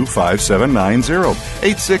 866-472-5790.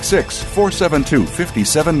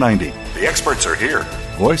 866-472-5790. The experts are here.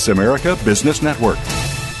 Voice America Business Network.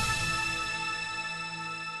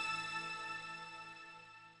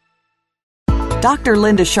 Dr.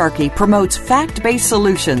 Linda Sharkey promotes fact-based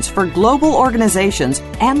solutions for global organizations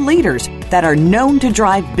and leaders that are known to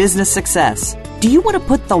drive business success. Do you want to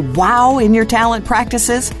put the wow in your talent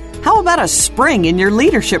practices? How about a spring in your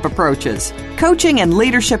leadership approaches? Coaching and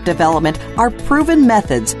leadership development are proven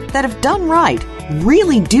methods that, if done right,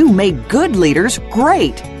 really do make good leaders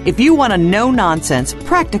great. If you want a no-nonsense,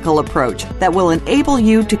 practical approach that will enable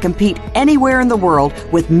you to compete anywhere in the world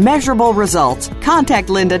with measurable results, contact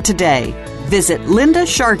Linda today. Visit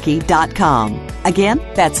lindasharkey.com. Again,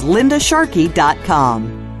 that's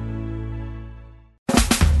lindasharkey.com.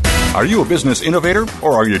 Are you a business innovator,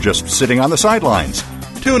 or are you just sitting on the sidelines?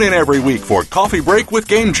 Tune in every week for Coffee Break with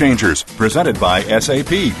Game Changers, presented by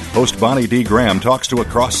SAP. Host Bonnie D. Graham talks to a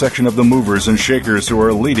cross-section of the movers and shakers who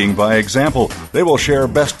are leading by example. They will share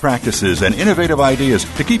best practices and innovative ideas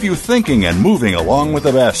to keep you thinking and moving along with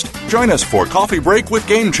the best. Join us for Coffee Break with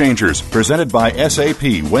Game Changers, presented by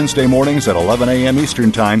SAP, Wednesday mornings at 11 a.m.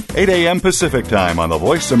 Eastern Time, 8 a.m. Pacific Time on the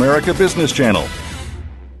Voice America Business Channel.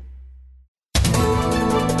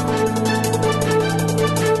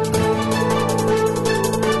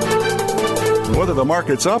 Whether the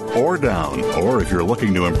market's up or down, or if you're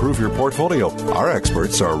looking to improve your portfolio, our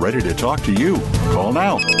experts are ready to talk to you. Call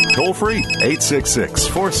now. Toll free,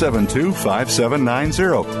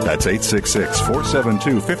 866-472-5790. That's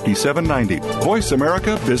 866-472-5790. Voice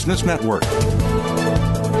America Business Network.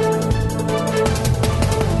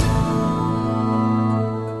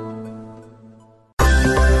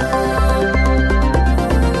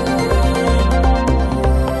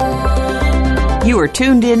 You are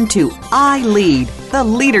tuned in to I Lead, the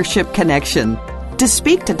Leadership Connection. To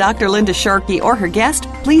speak to Dr. Linda Sharkey or her guest,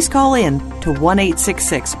 please call in to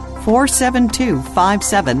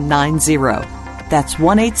 1-866-472-5790. That's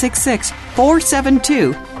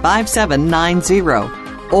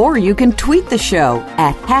 1-866-472-5790. Or you can tweet the show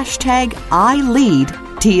at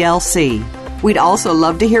 #ILeadTLC. We'd also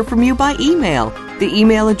love to hear from you by email. The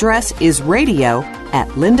email address is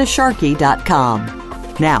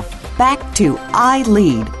radio@lindasharkey.com. Now, back to I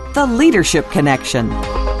Lead, the Leadership Connection.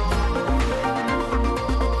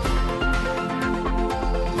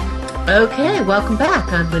 Okay, welcome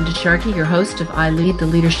back. I'm Linda Sharkey, your host of I Lead, the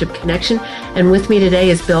Leadership Connection. And with me today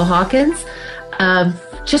is Bill Hawkins.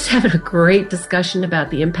 Just having a great discussion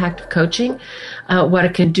about the impact of coaching, what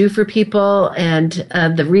it can do for people, and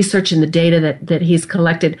the research and the data that he's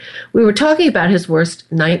collected. We were talking about his worst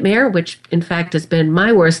nightmare, which in fact has been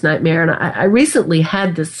my worst nightmare. And I recently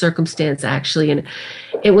had this circumstance actually, and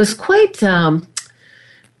it was quite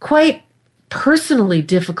personally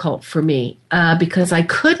difficult for me because I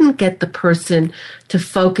couldn't get the person to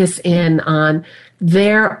focus in on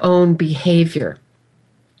their own behavior.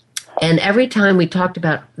 And every time we talked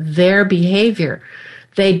about their behavior,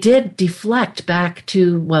 they did deflect back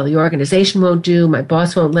to, well, the organization won't do, my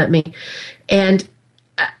boss won't let me. And,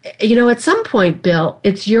 at some point, Bill,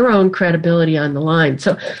 it's your own credibility on the line.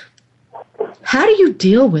 So how do you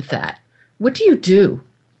deal with that? What do you do?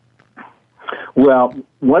 Well,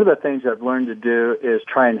 one of the things I've learned to do is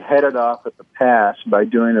try and head it off at the pass by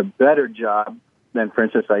doing a better job than, for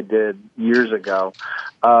instance, I did years ago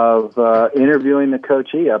of interviewing the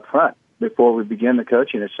coachee up front before we begin the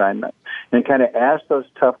coaching assignment and kind of ask those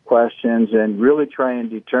tough questions and really try and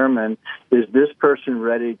determine, is this person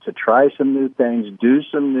ready to try some new things, do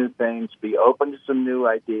some new things, be open to some new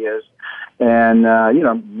ideas, and,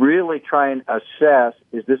 really try and assess,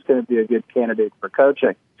 is this going to be a good candidate for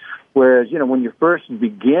coaching? Whereas, when you first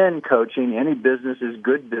begin coaching, any business is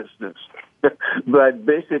good business. But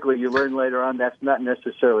basically, you learn later on that's not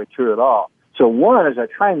necessarily true at all. So one is I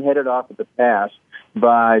try and head it off at the pass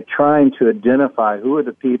by trying to identify who are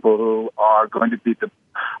the people who are going to be the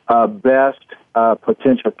best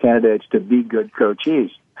potential candidates to be good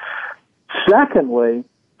coachees. Secondly,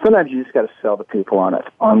 sometimes you just got to sell the people on it,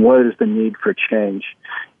 on what is the need for change.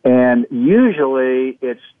 And usually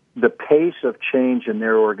it's the pace of change in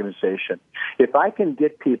their organization. If I can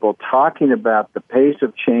get people talking about the pace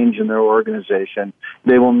of change in their organization,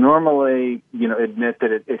 they will normally, admit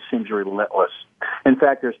that it seems relentless. In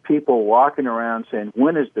fact, there's people walking around saying,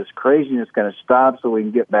 when is this craziness going to stop so we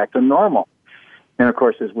can get back to normal? And of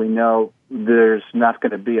course, as we know, there's not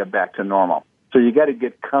going to be a back to normal. So you got to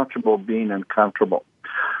get comfortable being uncomfortable.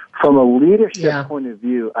 From a leadership point of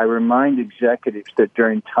view, I remind executives that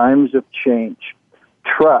during times of change,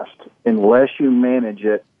 trust, unless you manage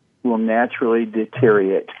it, will naturally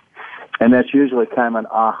deteriorate. And that's usually kind of an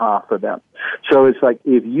aha for them. So it's like,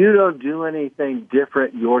 if you don't do anything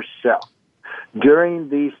different yourself during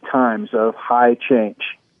these times of high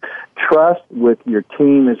change, trust with your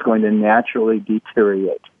team is going to naturally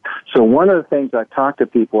deteriorate. So one of the things I talk to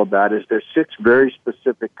people about is there's 6 very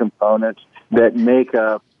specific components that make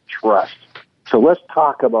up trust. So let's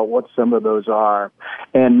talk about what some of those are.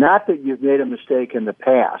 And not that you've made a mistake in the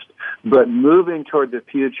past, but moving toward the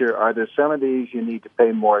future, are there some of these you need to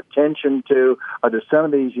pay more attention to? Are there some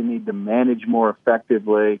of these you need to manage more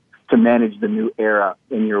effectively to manage the new era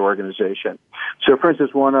in your organization? So, for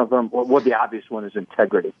instance, one of them, the obvious one is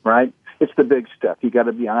integrity, right? It's the big stuff. You got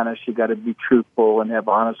to be honest, you got to be truthful and have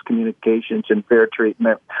honest communications and fair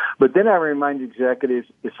treatment. But then I remind executives,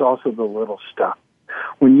 it's also the little stuff.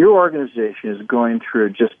 When your organization is going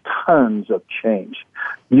through just tons of change,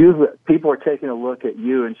 people are taking a look at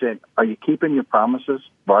you and saying, are you keeping your promises,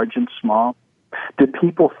 large and small? Do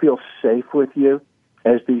people feel safe with you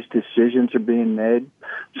as these decisions are being made?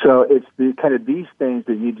 So it's these things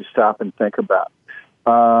that you need to stop and think about.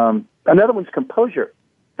 Another one's composure.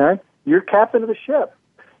 Okay? You're captain of the ship.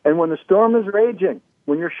 And when the storm is raging,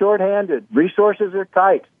 when you're shorthanded, resources are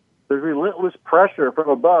tight, there's relentless pressure from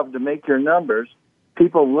above to make your numbers,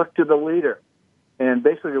 people look to the leader. And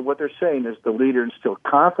basically what they're saying is the leader instill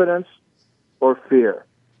confidence or fear.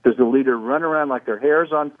 Does the leader run around like their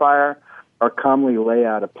hair's on fire or calmly lay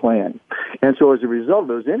out a plan? And so as a result of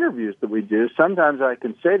those interviews that we do, sometimes I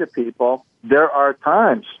can say to people, there are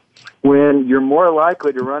times when you're more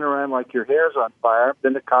likely to run around like your hair's on fire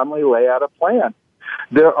than to calmly lay out a plan.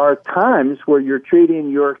 There are times where you're treating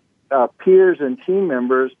your peers and team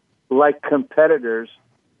members like competitors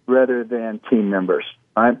rather than team members,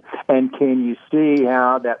 right? And can you see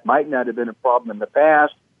how that might not have been a problem in the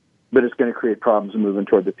past, but it's going to create problems moving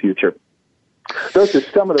toward the future? Those are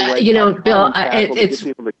some of the ways. Bill,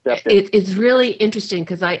 it's really interesting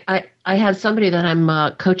because I have somebody that I'm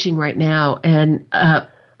coaching right now and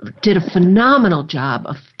did a phenomenal job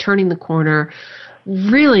of turning the corner.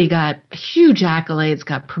 Really got huge accolades,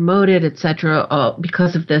 got promoted, etc.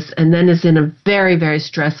 Because of this, and then is in a very, very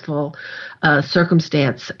stressful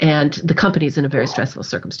circumstance, and the company's in a very stressful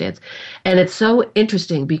circumstance. And it's so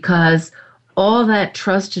interesting because all that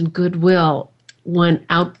trust and goodwill went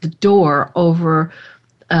out the door over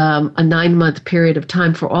a 9-month period of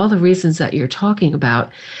time for all the reasons that you're talking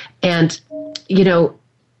about. And,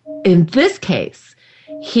 in this case,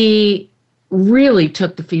 he really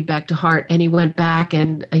took the feedback to heart, and he went back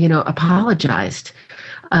and, apologized.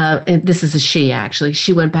 And this is a she, actually.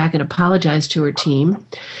 She went back and apologized to her team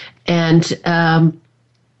and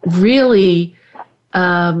really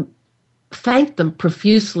thanked them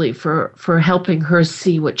profusely for helping her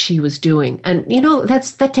see what she was doing. And,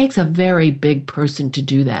 that takes a very big person to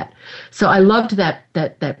do that. So I loved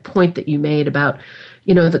that point that you made about,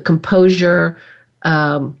 the composure,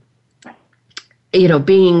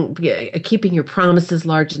 keeping your promises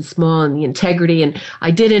large and small, and the integrity. And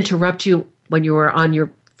I did interrupt you when you were on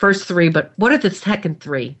your first 3, but what are the second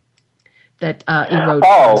 3 that erode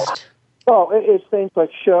trust? Well, it's things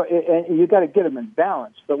like show, and you got to get them in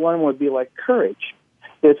balance. But one would be like courage.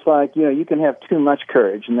 It's like, you can have too much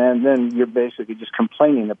courage, and then you're basically just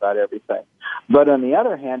complaining about everything. But on the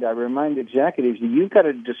other hand, I remind executives that you've got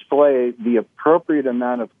to display the appropriate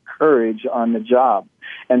amount of courage on the job.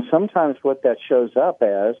 And sometimes what that shows up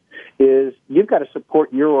as is you've got to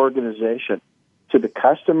support your organization to the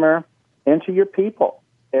customer and to your people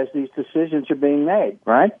as these decisions are being made,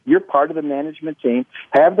 right? You're part of the management team.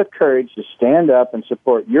 Have the courage to stand up and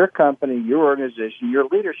support your company, your organization, your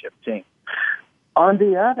leadership team. On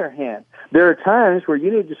the other hand, there are times where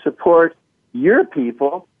you need to support your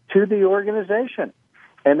people to the organization.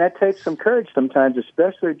 And that takes some courage sometimes,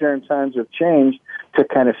 especially during times of change, to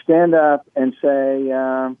kind of stand up and say,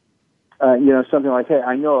 something like, hey,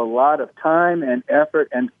 I know a lot of time and effort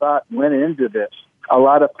and thought went into this, a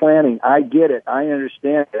lot of planning. I get it. I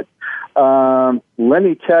understand it. Let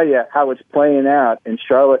me tell you how it's playing out in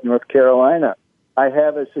Charlotte, North Carolina. I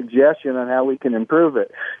have a suggestion on how we can improve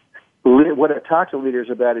it. What I talk to leaders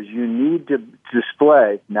about is you need to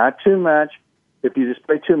display, not too much. If you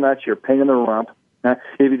display too much, you're a pain in the rump. If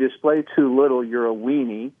you display too little, you're a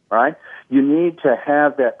weenie, right? You need to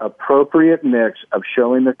have that appropriate mix of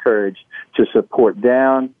showing the courage to support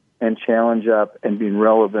down and challenge up and being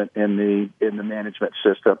relevant in the management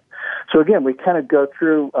system. So again, we kind of go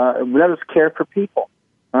through, let us care for people,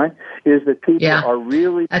 right? Is that people are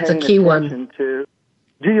really paying attention to,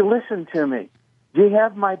 do you listen to me? Do you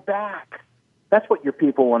have my back? That's what your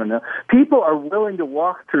people want to know. People are willing to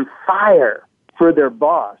walk through fire for their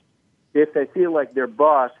boss if they feel like their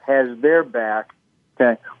boss has their back,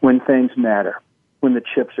 okay, when things matter, when the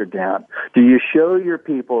chips are down. Do you show your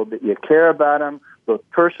people that you care about them, both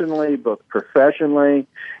personally, both professionally?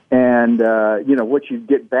 And, what you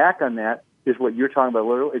get back on that is what you're talking about,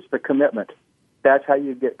 Lou. It's the commitment. That's how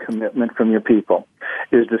you get commitment from your people,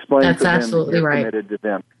 is displaying to them that you're committed to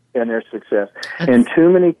them and their success. And too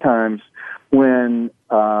many times when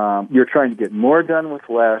you're trying to get more done with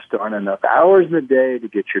less, there aren't enough hours in the day to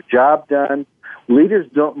get your job done, leaders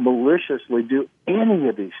don't maliciously do any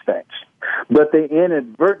of these things, but they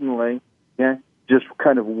inadvertently, just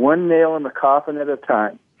kind of one nail in the coffin at a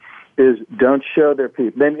time, is don't show their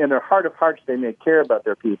people. Then in their heart of hearts, they may care about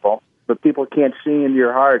their people, but people can't see into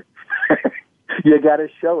your heart. You got to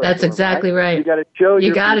show it. That's exactly right. You got to show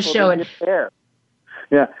you got to show it. You care.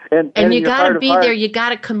 Yeah, and you got to be there. You got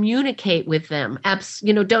to communicate with them.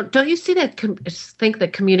 Don't you see that? Think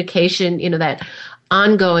that communication, that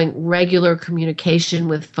ongoing, regular communication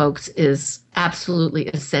with folks is absolutely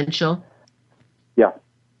essential. Yeah,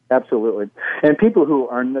 absolutely. And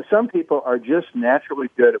some people are just naturally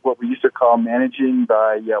good at what we used to call managing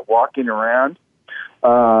by walking around.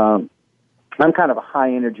 I'm kind of a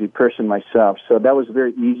high-energy person myself, so that was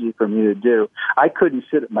very easy for me to do. I couldn't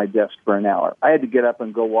sit at my desk for an hour. I had to get up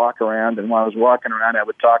and go walk around, and while I was walking around, I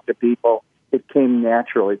would talk to people. It came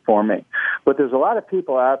naturally for me. But there's a lot of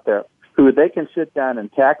people out there who they can sit down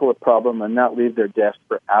and tackle a problem and not leave their desk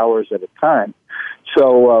for hours at a time.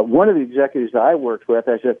 So one of the executives that I worked with,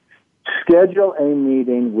 I said, schedule a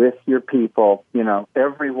meeting with your people,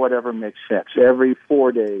 every whatever makes sense, every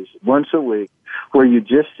 4 days, once a week, where you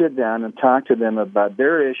just sit down and talk to them about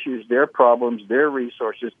their issues, their problems, their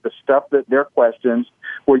resources, the stuff that their questions,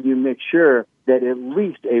 where you make sure that at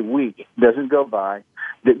least a week doesn't go by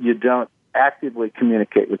that you don't actively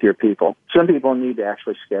communicate with your people. Some people need to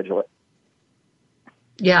actually schedule it.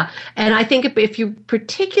 Yeah, and I think if you're an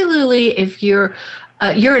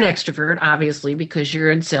extrovert, obviously, because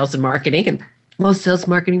you're in sales and marketing, and most sales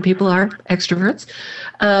marketing people are extroverts.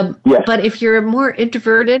 Yes. But if you're more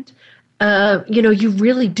introverted, you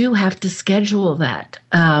really do have to schedule that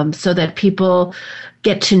so that people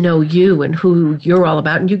get to know you and who you're all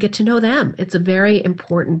about, and you get to know them. It's a very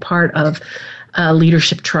important part of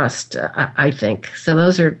leadership trust, I think. So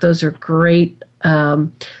those are great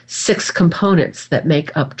 6 components that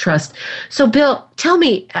make up trust. So, Bill, tell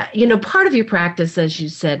me, part of your practice, as you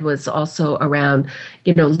said, was also around,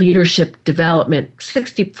 leadership development,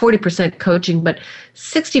 40% coaching, but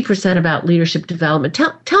 60% about leadership development.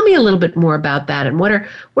 Tell me a little bit more about that, and what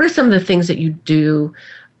are some of the things that you do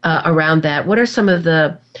around that? What are some of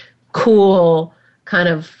the cool kind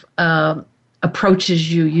of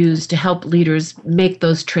approaches you use to help leaders make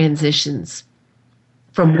those transitions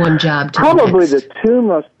from one job to Probably the next? The 2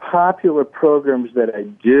 most popular programs that I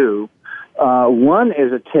do, one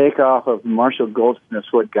is a takeoff of Marshall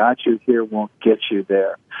Goldsmith's "What got you here won't get you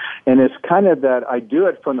there." And it's kind of that I do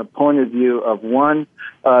it from the point of view of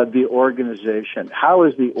the organization. How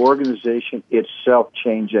is the organization itself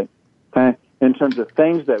changing? Okay? In terms of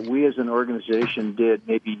things that we as an organization did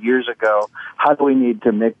maybe years ago, how do we need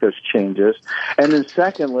to make those changes? And then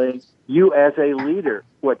secondly, you as a leader,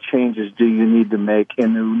 what changes do you need to make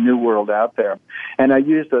in the new world out there? And I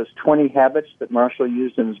use those 20 habits that Marshall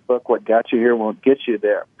used in his book, "What got you here won't get you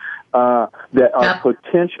there," that are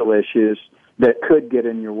potential issues that could get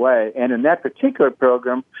in your way. And in that particular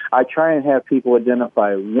program, I try and have people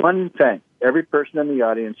identify one thing. Every person in the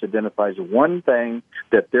audience identifies one thing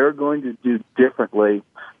that they're going to do differently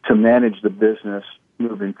to manage the business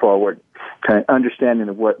moving forward. Kind of understanding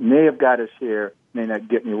of what may have got us here may not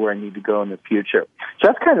get me where I need to go in the future. So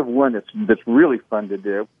that's kind of one that's really fun to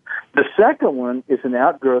do. The second one is an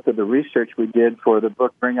outgrowth of the research we did for the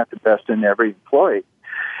book, Bring Out the Best in Every Employee.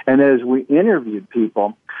 And as we interviewed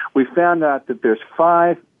people, we found out that there's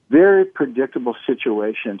 5 very predictable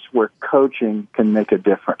situations where coaching can make a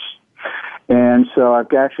difference. And so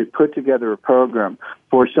I've actually put together a program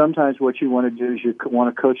for sometimes what you want to do is you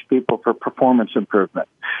want to coach people for performance improvement.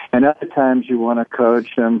 And other times you want to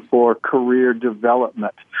coach them for career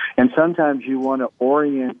development. And sometimes you want to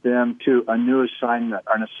orient them to a new assignment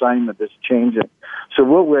or an assignment that's changing. So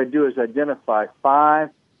what we do is identify 5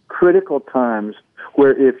 critical times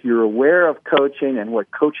where if you're aware of coaching and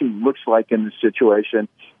what coaching looks like in the situation,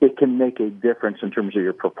 it can make a difference in terms of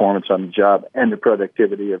your performance on the job and the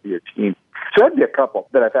productivity of your team. So that'd be a couple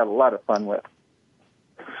that I've had a lot of fun with.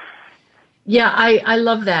 Yeah, I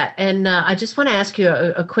love that. And I just want to ask you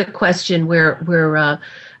a quick question. We're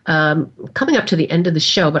coming up to the end of the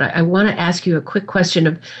show, but I want to ask you a quick question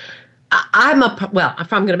of, if I'm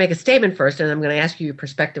going to make a statement first, and I'm going to ask you your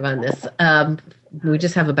perspective on this. We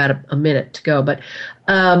just have about a minute to go, but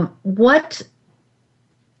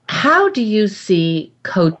how do you see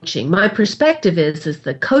coaching? My perspective is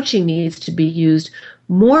that coaching needs to be used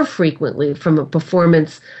more frequently from a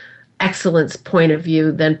performance excellence point of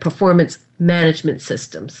view than performance management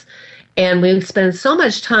systems. And we spend so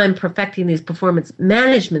much time perfecting these performance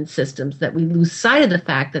management systems that we lose sight of the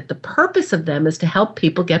fact that the purpose of them is to help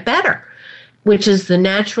people get better, which is the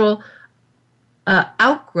natural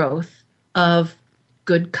outgrowth of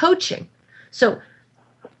good coaching. So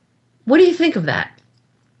what do you think of that?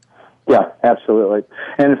 Yeah, absolutely.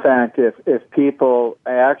 And in fact, if people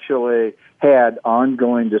actually had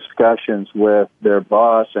ongoing discussions with their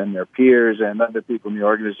boss and their peers and other people in the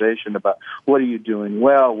organization about what are you doing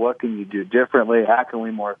well, what can you do differently, how can we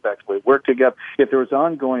more effectively work together, if there was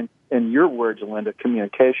ongoing, in your words, Linda,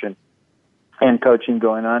 communication and coaching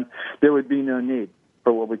going on, there would be no need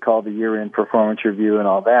for what we call the year-end performance review and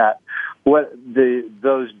all that. What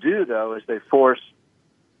those do, though, is they force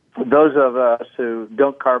those of us who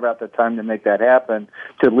don't carve out the time to make that happen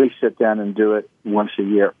to at least sit down and do it once a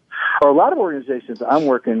year. Or a lot of organizations I'm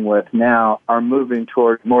working with now are moving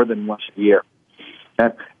toward more than once a year,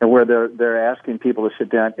 and where they're asking people to sit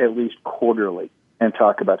down at least quarterly and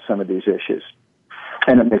talk about some of these issues,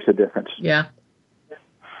 and it makes a difference. Yeah.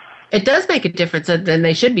 It does make a difference, and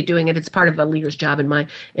they should be doing it. It's part of a leader's job in my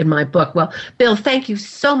book. Well, Bill, thank you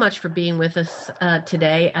so much for being with us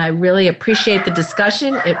today. I really appreciate the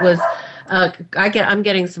discussion. It was I'm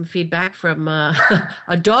getting some feedback from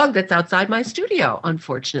a dog that's outside my studio,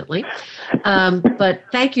 unfortunately. But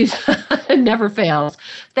thank you. It never fails.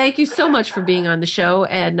 Thank you so much for being on the show,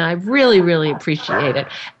 and I really, really appreciate it.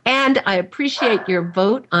 And I appreciate your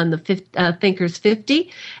vote on the Thinkers 50.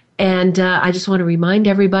 And I just want to remind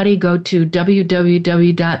everybody, go to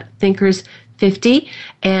www.thinkers50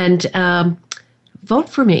 and vote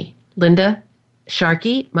for me, Linda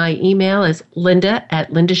Sharkey. My email is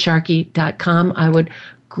linda@lindasharkey.com. I would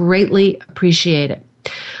greatly appreciate it.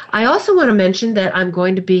 I also want to mention that I'm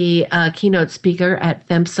going to be a keynote speaker at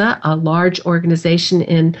FEMSA, a large organization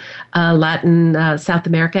in South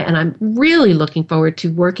America, and I'm really looking forward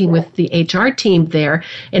to working with the HR team there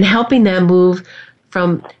and helping them move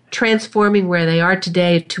from transforming where they are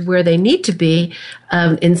today to where they need to be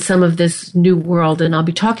in some of this new world. And I'll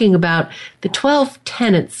be talking about the 12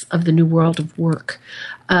 tenets of the new world of work,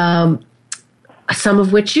 some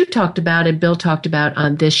of which you talked about and Bill talked about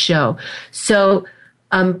on this show. So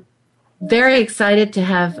I'm very excited to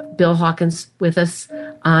have Bill Hawkins with us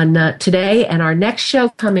on today. And our next show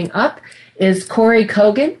coming up is Corey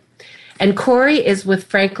Kogan. And Corey is with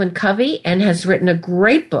Franklin Covey and has written a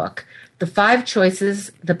great book, The 5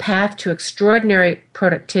 Choices, The Path to Extraordinary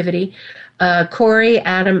Productivity. Corey,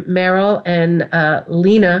 Adam Merrill, and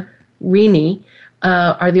Lena Rini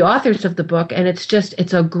are the authors of the book, and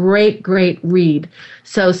it's a great, great read.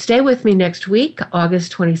 So stay with me next week,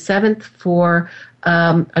 August 27th, for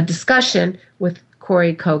a discussion with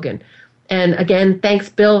Corey Kogan. And again, thanks,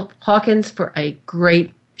 Bill Hawkins, for a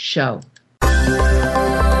great show.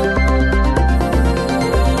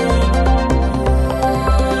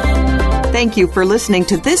 Thank you for listening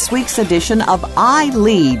to this week's edition of I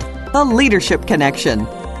Lead, the Leadership Connection.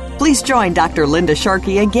 Please join Dr. Linda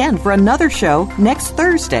Sharkey again for another show next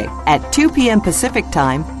Thursday at 2 p.m. Pacific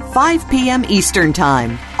Time, 5 p.m. Eastern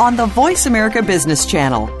Time on the Voice America Business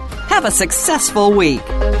Channel. Have a successful week.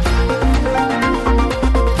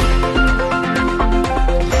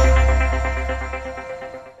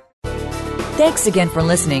 Thanks again for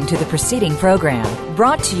listening to the preceding program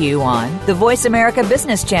brought to you on the Voice America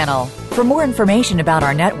Business Channel. For more information about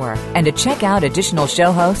our network and to check out additional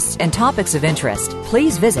show hosts and topics of interest,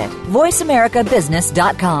 please visit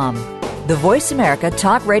voiceamericabusiness.com. The Voice America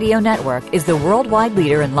Talk Radio Network is the worldwide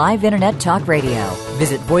leader in live Internet talk radio.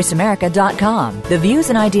 Visit voiceamerica.com. The views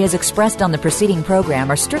and ideas expressed on the preceding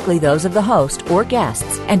program are strictly those of the host or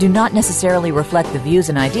guests and do not necessarily reflect the views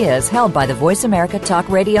and ideas held by the Voice America Talk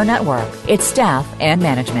Radio Network, its staff, and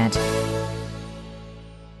management.